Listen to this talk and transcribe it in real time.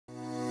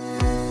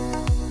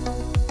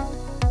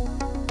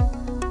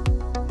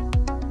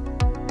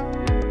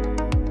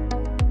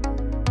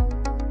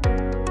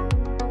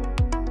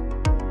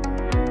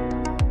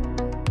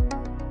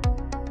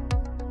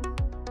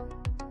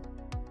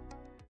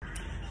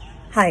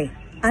Hi,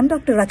 I'm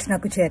Dr. Rachna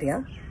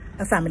Kucheria,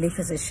 a family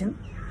physician.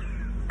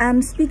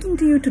 I'm speaking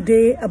to you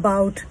today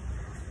about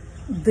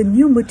the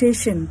new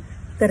mutation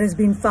that has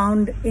been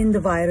found in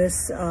the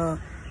virus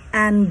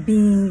and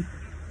being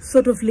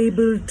sort of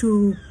labeled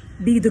to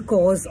be the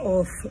cause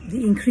of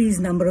the increased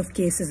number of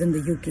cases in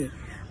the UK.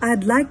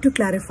 I'd like to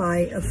clarify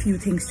a few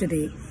things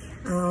today,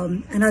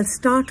 and I'll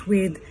start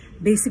with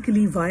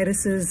basically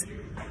viruses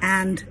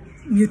and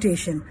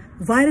mutation.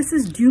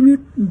 Viruses do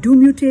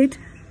mutate,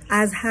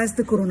 as has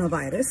the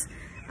coronavirus,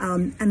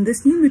 and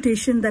this new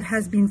mutation that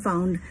has been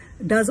found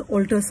does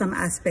alter some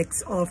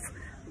aspects of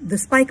the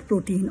spike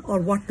protein, or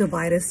what the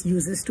virus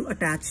uses to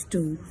attach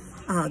to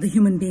the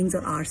human beings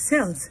or our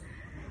cells.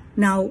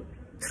 Now,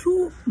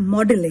 through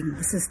modeling,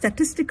 this is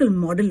statistical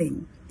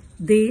modeling,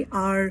 they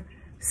are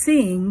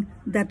saying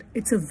that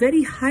it's a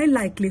very high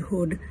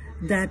likelihood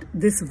that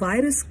this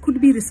virus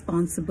could be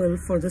responsible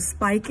for the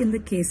spike in the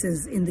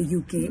cases in the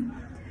UK.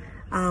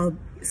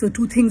 So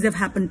two things have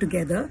happened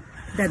together,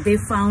 that they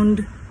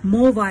found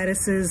more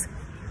viruses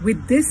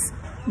with this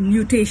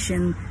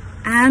mutation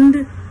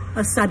and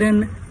a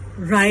sudden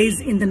rise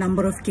in the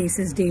number of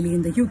cases daily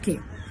in the UK.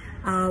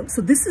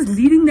 So this is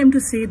leading them to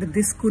say that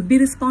this could be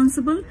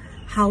responsible.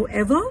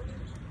 However,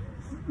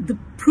 the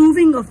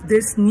proving of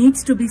this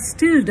needs to be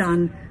still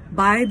done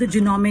by the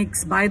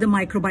genomics, by the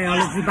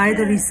microbiology, by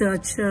the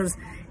researchers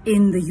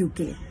in the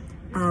UK.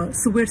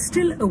 So we're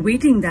still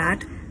awaiting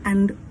that,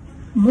 and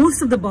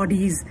most of the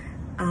bodies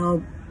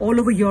all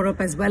over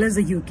Europe as well as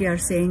the UK are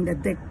saying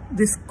that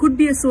this could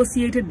be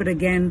associated, but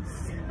again,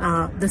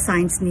 the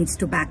science needs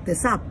to back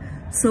this up.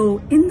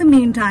 So in the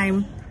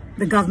meantime,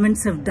 the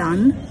governments have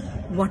done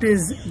what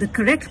is the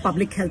correct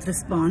public health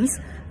response,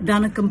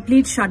 done a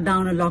complete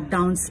shutdown, a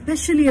lockdown,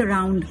 especially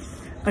around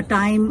a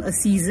time, a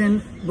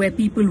season where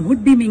people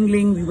would be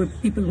mingling,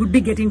 people would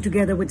be getting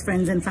together with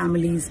friends and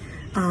families.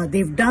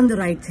 They've done the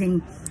right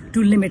thing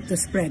to limit the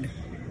spread.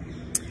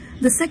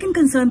 The second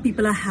concern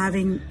people are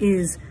having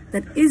is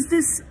that, is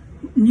this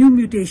new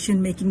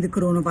mutation making the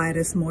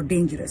coronavirus more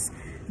dangerous?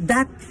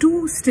 That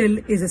too still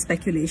is a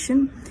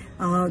speculation.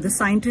 The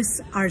scientists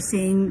are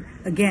saying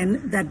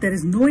again that there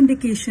is no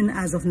indication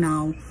as of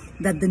now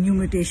that the new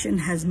mutation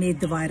has made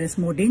the virus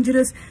more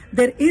dangerous.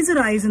 There is a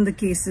rise in the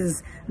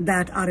cases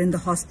that are in the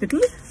hospital,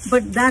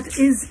 but that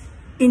is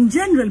in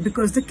general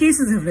because the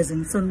cases have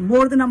risen. So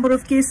more the number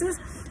of cases,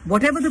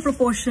 whatever the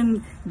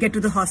proportion get to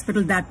the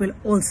hospital, that will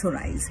also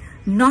rise.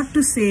 Not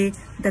to say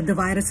that the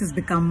virus has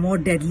become more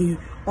deadly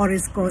or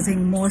is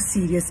causing more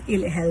serious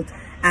ill health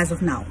as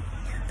of now.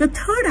 The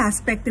third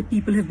aspect that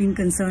people have been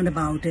concerned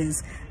about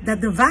is that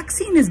the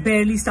vaccine is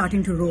barely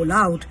starting to roll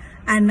out,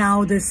 and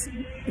now this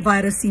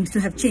virus seems to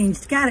have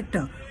changed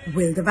character.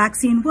 Will the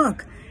vaccine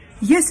work?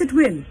 Yes, it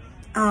will.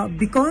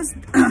 Because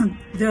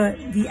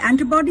the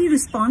antibody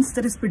response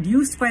that is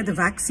produced by the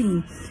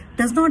vaccine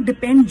does not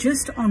depend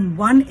just on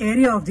one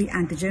area of the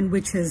antigen,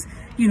 which has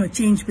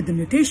changed with the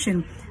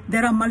mutation.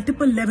 There are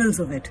multiple levels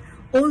of it.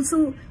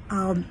 Also,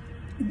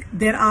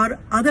 there are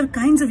other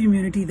kinds of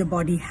immunity the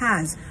body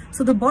has.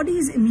 So the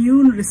body's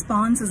immune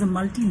response is a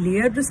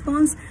multi-layered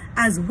response,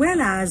 as well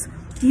as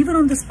even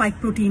on the spike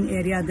protein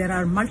area, there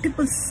are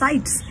multiple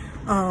sites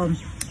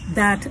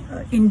that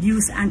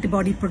induce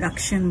antibody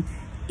production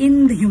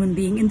in the human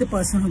being, in the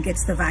person who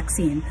gets the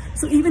vaccine.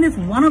 So even if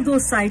one of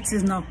those sites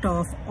is knocked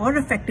off or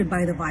affected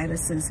by the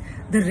viruses,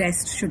 the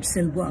rest should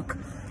still work.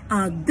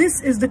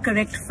 This is the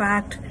correct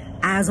fact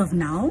as of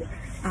now.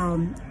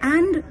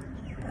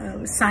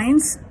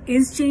 Science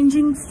is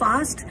changing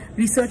fast.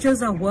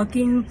 Researchers are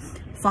working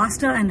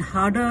faster and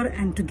harder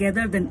and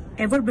together than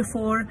ever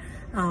before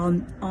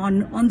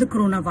on the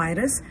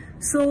coronavirus.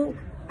 So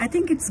I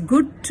think it's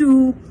good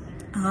to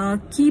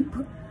keep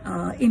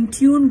in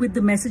tune with the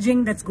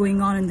messaging that's going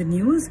on in the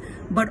news,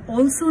 but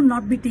also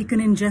not be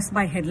taken in just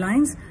by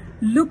headlines.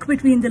 Look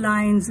between the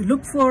lines,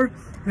 look for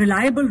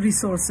reliable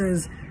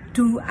resources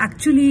to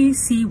actually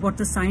see what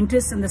the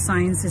scientists and the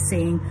science is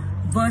saying,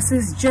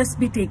 versus just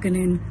be taken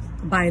in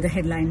by the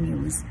headline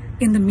news.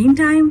 In the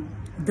meantime,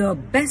 the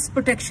best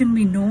protection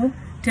we know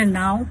till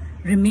now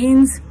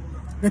remains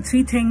the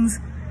three things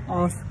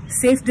of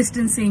safe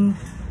distancing,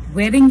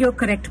 wearing your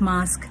correct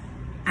mask,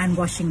 and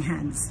washing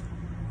hands.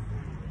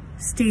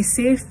 Stay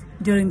safe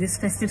during this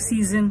festive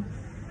season,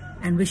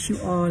 and wish you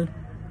all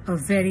a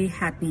very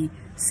happy,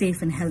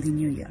 safe and healthy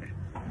New Year.